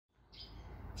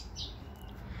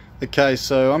Okay,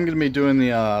 so I'm going to be doing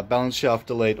the balance shaft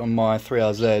delete on my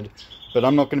 3RZ, but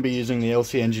I'm not going to be using the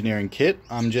LCE engineering kit.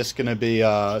 I'm just going to be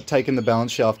taking the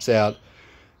balance shafts out,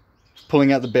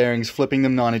 pulling out the bearings, flipping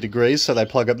them 90 degrees so they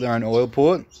plug up their own oil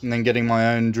port, and then getting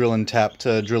my own drill and tap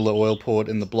to drill the oil port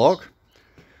in the block.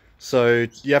 So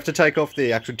you have to take off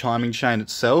the actual timing chain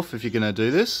itself if you're going to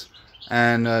do this.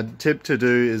 And a tip to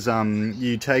do is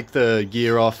you take the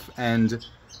gear off and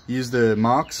use the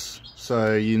marks.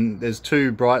 So there's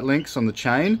two bright links on the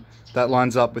chain that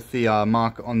lines up with the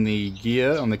mark on the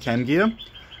gear, on the cam gear.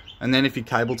 And then if you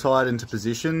cable tie it into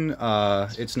position,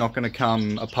 it's not going to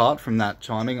come apart from that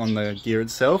timing on the gear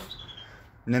itself.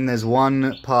 And then there's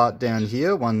one part down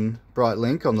here, one bright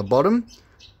link on the bottom,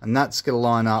 and that's going to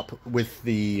line up with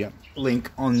the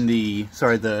link on the,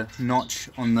 the notch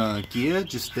on the gear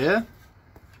just there.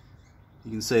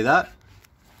 You can see that.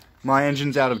 My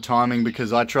engine's out of timing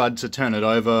because I tried to turn it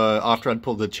over after I'd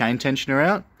pulled the chain tensioner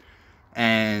out.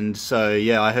 And so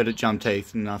yeah, I heard it jump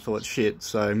teeth and I thought shit,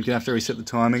 so I'm gonna have to reset the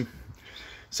timing.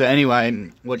 So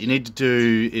anyway, what you need to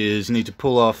do is you need to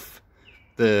pull off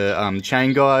the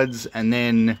chain guides, and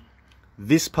then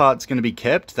this part's gonna be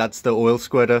kept. That's the oil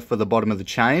squirter for the bottom of the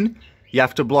chain. You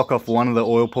have to block off one of the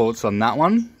oil ports on that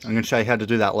one. I'm gonna show you how to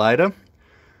do that later.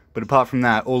 But apart from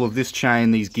that, all of this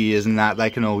chain, these gears and that, they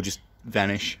can all just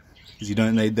vanish because you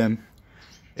don't need them.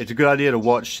 It's a good idea to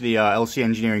watch the LCE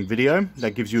engineering video.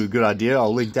 That gives you a good idea.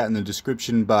 I'll link that in the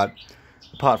description, but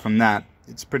apart from that,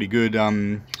 it's pretty good.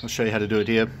 I'll show you how to do it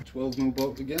here. 12mm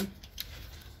bolt again.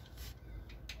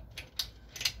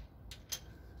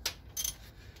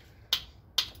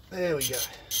 There we go.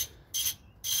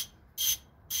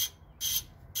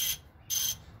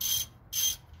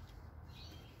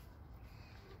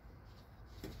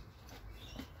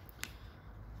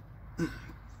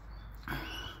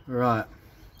 Right,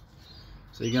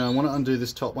 so you're going to want to undo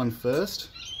this top one first.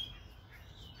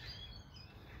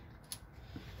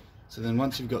 So then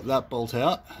once you've got that bolt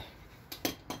out,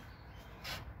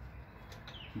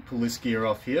 you pull this gear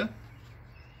off here.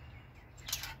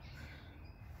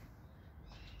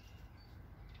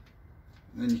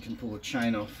 And then you can pull the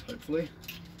chain off, hopefully.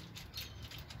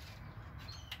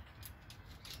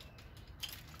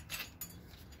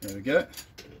 There we go.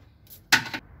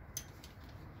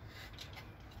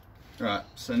 Right,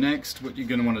 so next what you're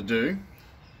going to want to do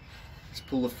is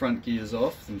pull the front gears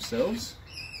off themselves.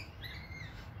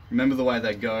 Remember the way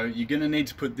they go. You're going to need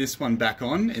to put this one back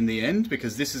on in the end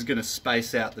because this is going to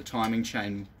space out the timing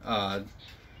chain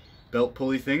belt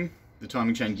pulley thing, the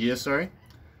timing chain gear, sorry.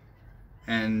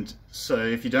 And so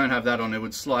if you don't have that on, it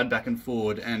would slide back and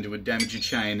forward and it would damage your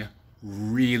chain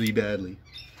really badly.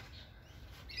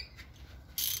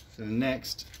 So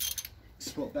next,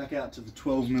 swap back out to the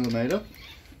 12mm.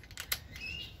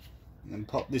 And then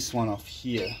pop this one off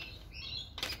here.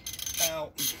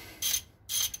 Ow.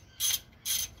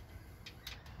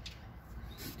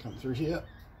 Come through here.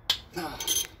 Ah.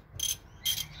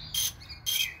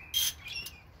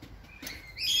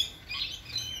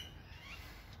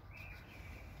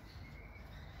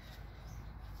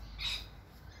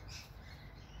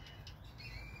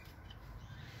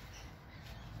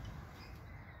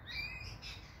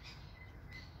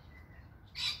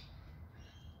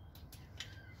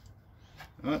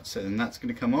 Alright, so then that's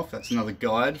going to come off. That's another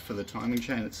guide for the timing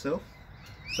chain itself.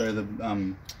 So the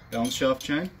balance shaft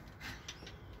chain.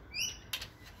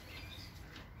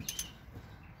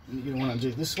 And you're going to want to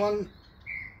do this one.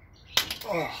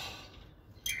 Oh,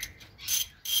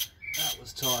 that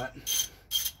was tight.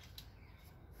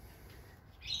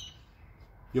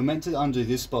 You're meant to undo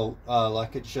this bolt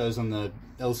like it shows on the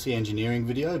LCE engineering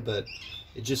video, but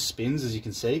it just spins, as you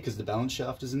can see, because the balance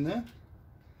shaft is in there.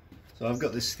 So I've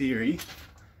got this theory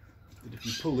that if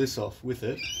you pull this off with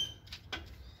it,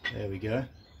 there we go.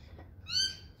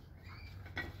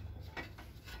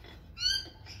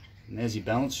 And there's your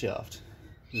balance shaft.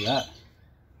 Look at that.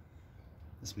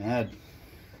 That's mad.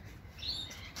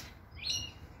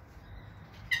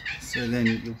 So then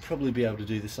you'll probably be able to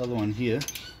do this other one here.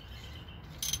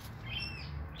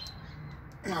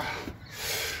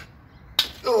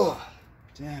 Oh,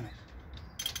 damn it.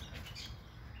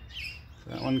 So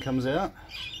that one comes out.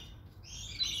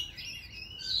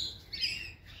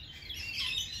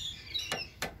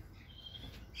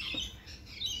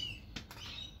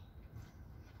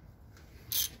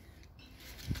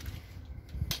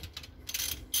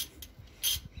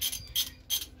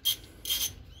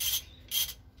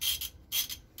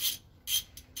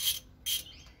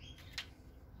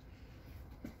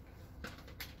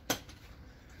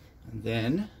 And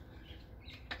then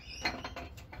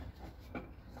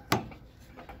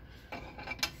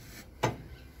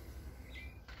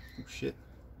oh shit.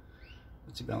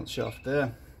 That's your balance shaft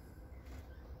there.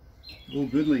 All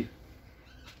goodly.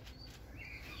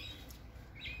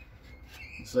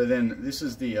 So then this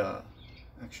is the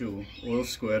actual oil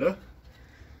squirter.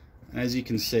 And as you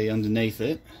can see underneath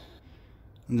it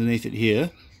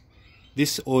here,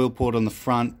 this oil port on the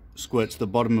front squirts the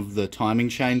bottom of the timing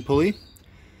chain pulley.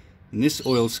 And this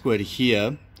oil squirter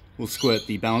here will squirt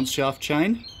the balance shaft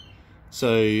chain.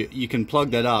 So you can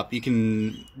plug that up. The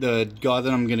guy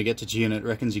that I'm going to get to tune it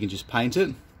reckons you can just paint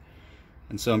it.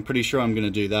 And so I'm pretty sure I'm going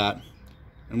to do that.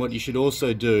 And what you should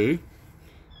also do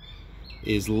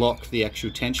is lock the actual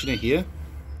tensioner here.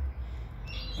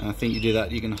 And I think you do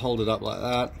that, you can hold it up like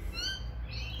that.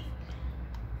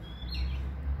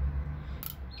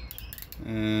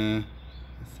 I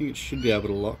think it should be able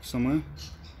to lock somewhere.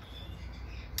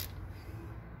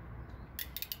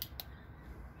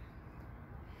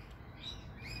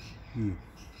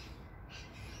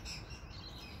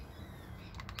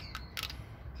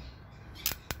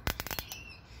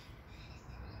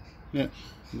 Yeah,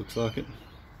 looks like it.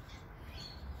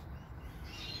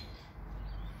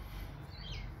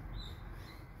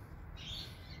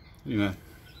 Anyway,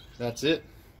 that's it.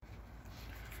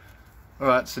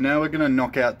 Alright, so now we're going to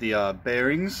knock out the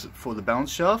bearings for the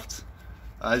balance shaft.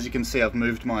 As you can see, I've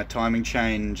moved my timing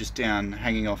chain just down,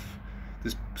 hanging off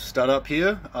this stud up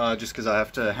here, just because I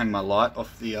have to hang my light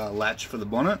off the latch for the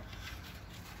bonnet.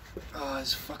 Oh,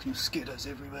 there's fucking mosquitoes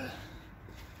everywhere.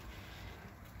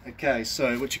 Okay,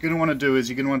 so what you're going to want to do is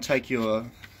you're going to want to take your...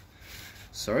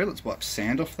 Sorry, let's wipe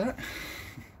sand off that.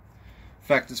 In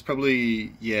fact, it's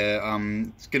probably, yeah,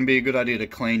 it's going to be a good idea to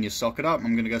clean your socket up.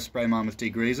 I'm going to go spray mine with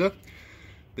degreaser.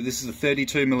 But this is a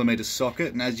 32mm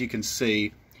socket, and as you can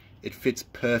see, it fits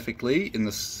perfectly in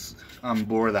the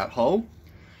bore of that hole.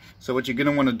 So what you're going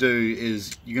to want to do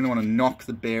is you're going to want to knock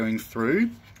the bearing through.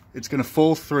 It's going to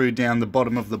fall through down the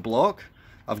bottom of the block.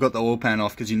 I've got the oil pan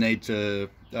off because you need to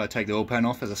take the oil pan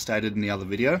off, as I stated in the other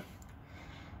video.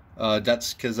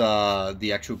 That's because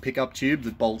the actual pickup tube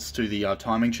that bolts to the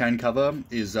timing chain cover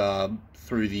is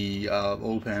through the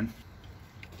oil pan.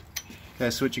 Okay,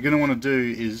 so what you're going to want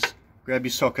to do is grab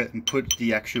your socket and put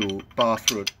the actual bar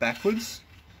through it backwards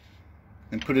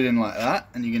and put it in like that,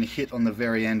 and you're going to hit on the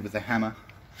very end with a hammer.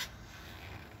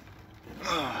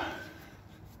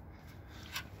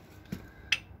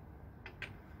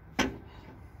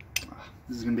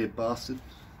 This is going to be a bastard.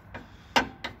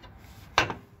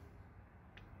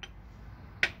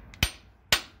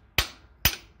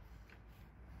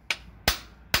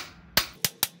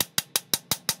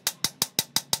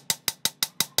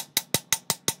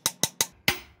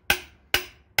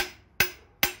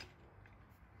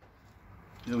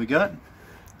 There we go.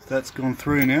 That's gone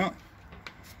through now.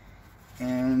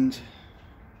 And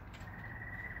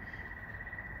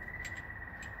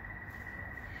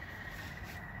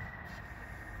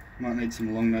might need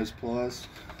some long nose pliers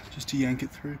just to yank it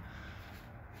through.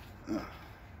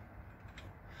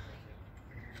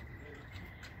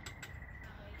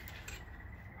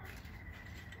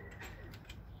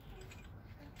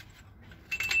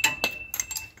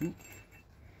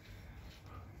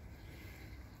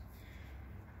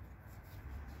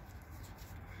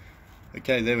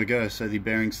 Okay, there we go. So the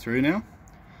bearing's through now.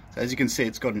 So as you can see,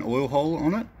 it's got an oil hole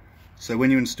on it. So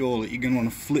when you install it, you're going to want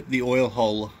to flip the oil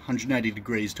hole 180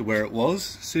 degrees to where it was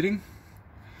sitting.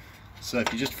 So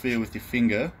if you just feel with your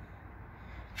finger,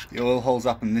 the oil hole's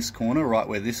up in this corner, right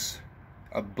where this,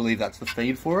 I believe that's the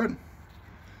feed for it.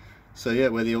 So yeah,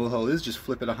 where the oil hole is, just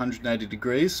flip it 180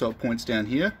 degrees so it points down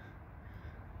here.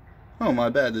 Oh my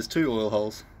bad, there's two oil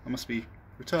holes. I must be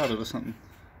retarded or something.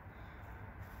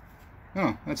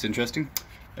 Oh, that's interesting.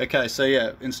 Okay, so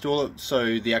yeah, install it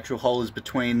so the actual hole is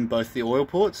between both the oil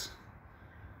ports.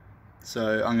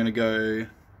 So I'm going to go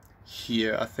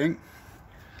here, I think.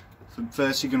 So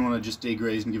first you're going to want to just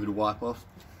degrease and give it a wipe off.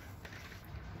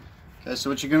 Okay, so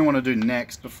what you're going to want to do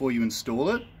next before you install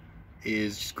it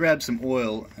is just grab some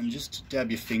oil and just dab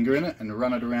your finger in it and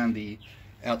run it around the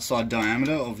outside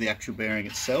diameter of the actual bearing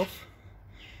itself.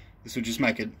 This will just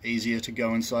make it easier to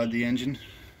go inside the engine.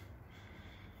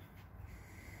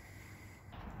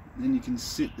 Then you can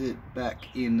sit it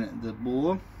back in the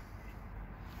bore,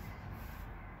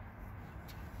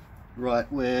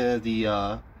 right where the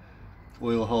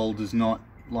oil hole does not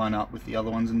line up with the other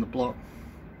ones in the block.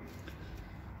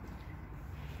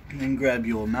 And then grab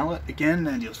your mallet again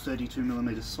and your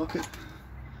 32mm socket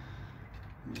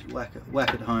and just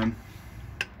whack it home.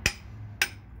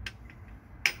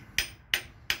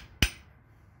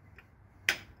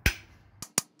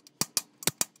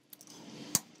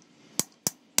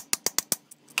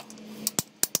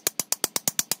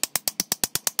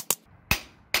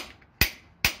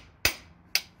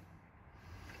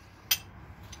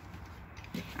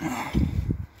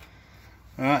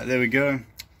 Alright, there we go.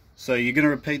 So you're going to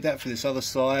repeat that for this other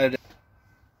side.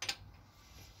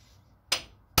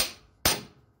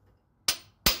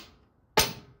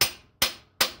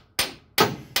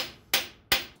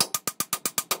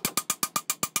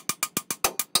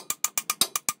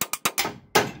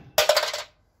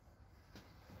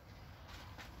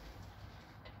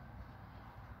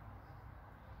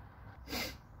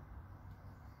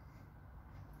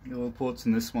 The oil ports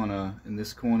in this one are in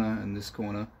this corner and this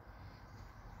corner.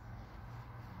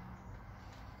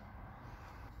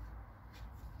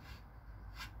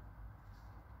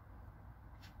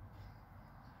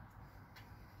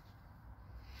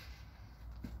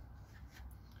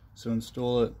 So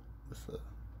install it with the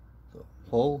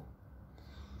hole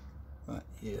right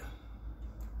here.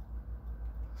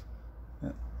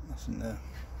 Yep, nothing there.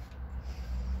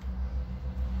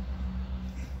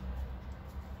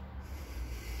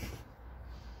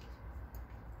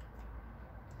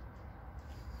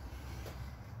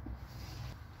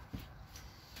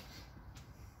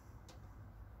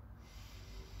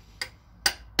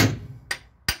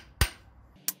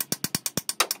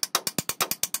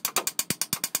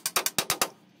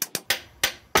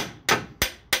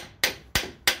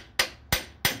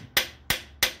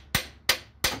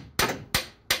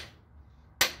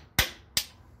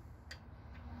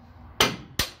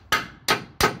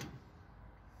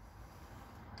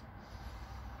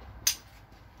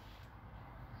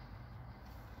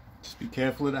 Just be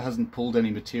careful that it hasn't pulled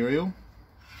any material.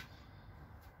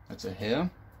 That's a hair.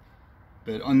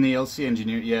 But on the LCE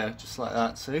engineer, yeah, just like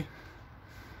that, see?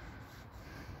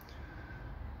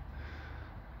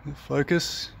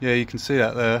 Focus, yeah, you can see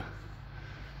that there.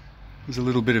 There's a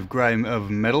little bit of grey of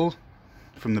metal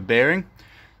from the bearing.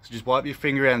 So just wipe your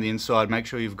finger around the inside, make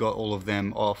sure you've got all of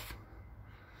them off.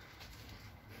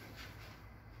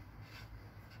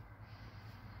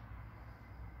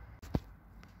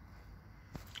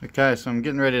 Okay, so I'm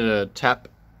getting ready to tap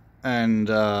and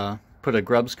put a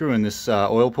grub screw in this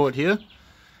oil port here.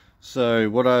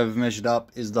 So what I've measured up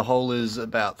is the hole is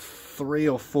about 3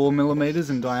 or 4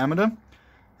 millimeters in diameter,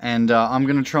 and I'm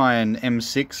going to try an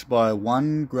M6 by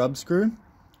 1 grub screw,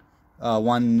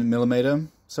 1 millimeter,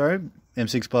 sorry,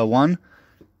 M6 by 1,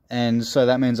 and so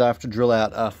that means I have to drill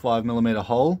out a 5 millimeter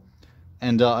hole.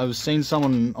 And I've seen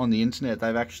someone on the internet,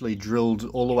 they've actually drilled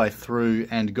all the way through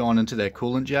and gone into their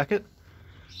coolant jacket.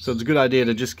 So it's a good idea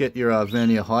to just get your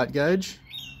vernier height gauge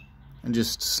and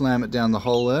just slam it down the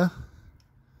hole there.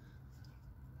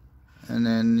 And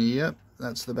then, yep,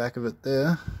 that's the back of it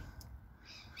there.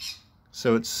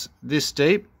 So it's this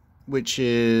deep, which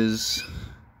is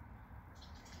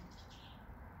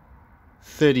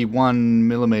 31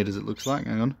 millimeters it looks like,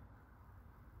 hang on.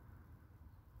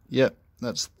 Yep,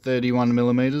 that's 31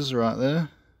 millimeters right there.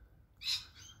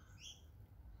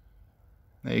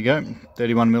 There you go,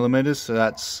 31 millimeters, so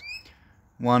that's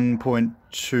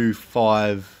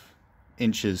 1.25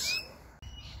 inches.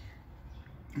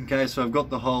 Okay, so I've got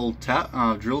the hole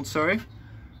drilled, sorry,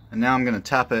 and now I'm going to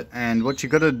tap it. And what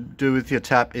you've got to do with your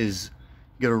tap is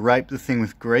you've got to rape the thing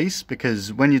with grease,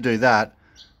 because when you do that,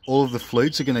 all of the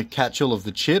flutes are going to catch all of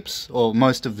the chips, or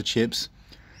most of the chips,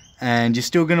 and you're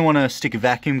still going to want to stick a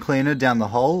vacuum cleaner down the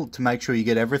hole to make sure you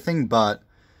get everything, but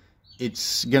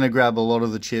it's going to grab a lot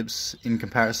of the chips in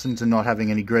comparison to not having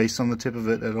any grease on the tip of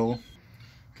it at all.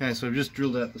 Okay, so I've just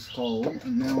drilled out this hole,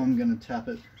 and now I'm going to tap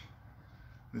it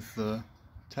with the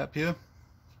tap here.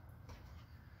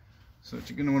 So what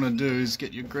you're going to want to do is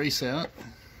get your grease out.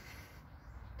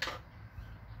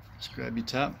 Just grab your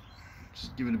tap,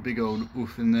 just give it a big old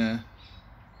oof in there.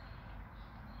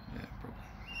 Yeah, probably.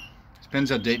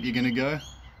 Depends how deep you're going to go.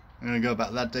 I'm going to go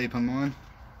about that deep on mine.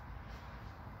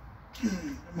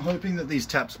 I'm hoping that these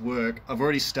taps work. I've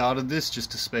already started this just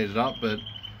to speed it up, but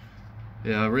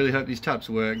yeah, I really hope these taps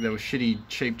work. They were shitty,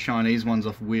 cheap Chinese ones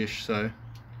off Wish, so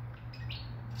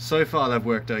far they've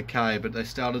worked okay, but they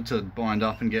started to bind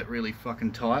up and get really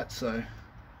fucking tight, so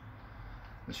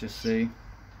let's just see.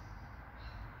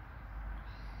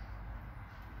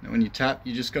 Now when you tap,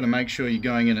 you just got to make sure you're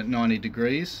going in at 90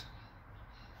 degrees.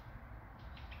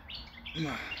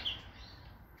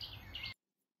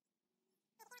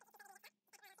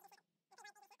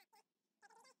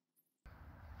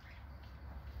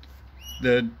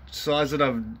 The size that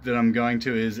I'm going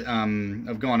to is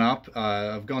I've gone up.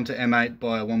 I've gone to M8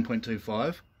 by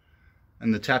 1.25,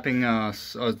 and the tapping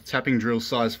drill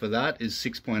size for that is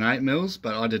 6.8 mils.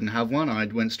 But I didn't have one. I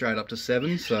went straight up to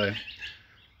 7, so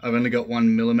I've only got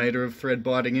 1 millimeter of thread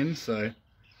biting in. So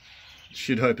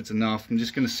should hope it's enough. I'm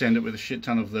just going to sand it with a shit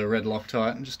ton of the red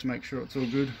Loctite, just to make sure it's all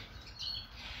good.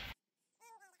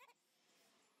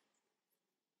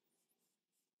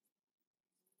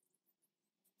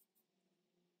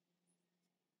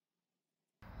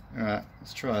 Alright,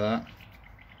 let's try that.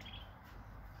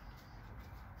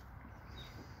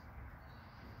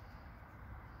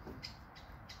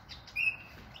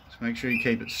 Just make sure you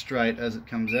keep it straight as it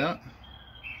comes out.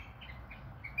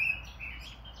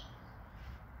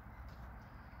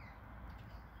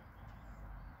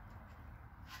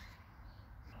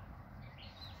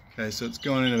 Okay, so it's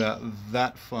gone in about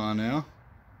that far now.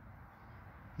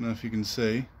 I don't know if you can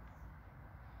see.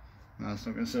 No, it's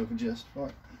not going to self-adjust.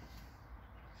 Right.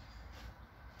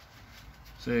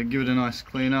 So yeah, give it a nice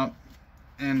clean up.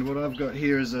 And what I've got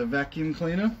here is a vacuum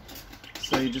cleaner.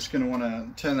 So you're just going to want to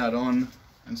turn that on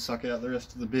and suck out the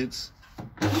rest of the bits.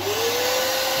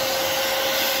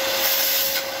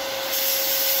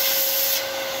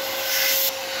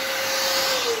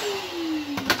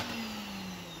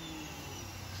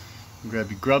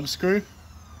 Grab your grub screw.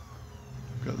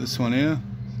 Got this one here.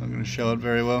 Not going to show it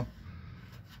very well.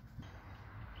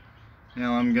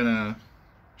 Now I'm going to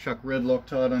chuck red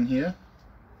Loctite on here.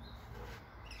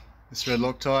 This red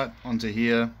Loctite onto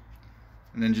here,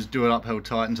 and then just do it up held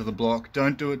tight into the block.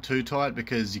 Don't do it too tight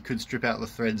because you could strip out the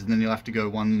threads and then you'll have to go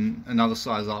another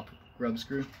size up grub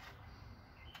screw.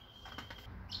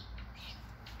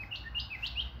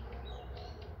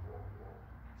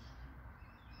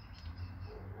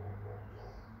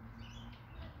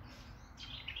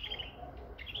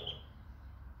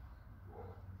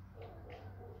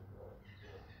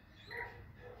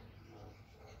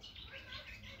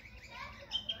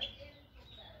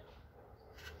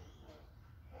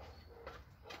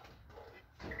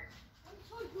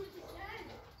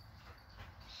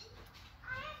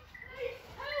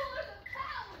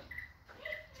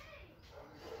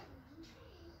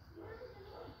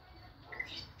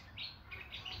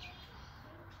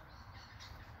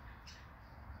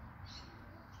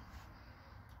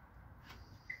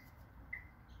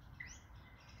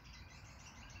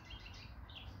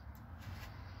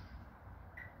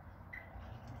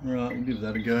 Right, we'll give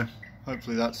that a go.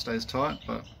 Hopefully that stays tight,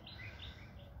 but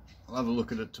I'll have a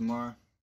look at it tomorrow.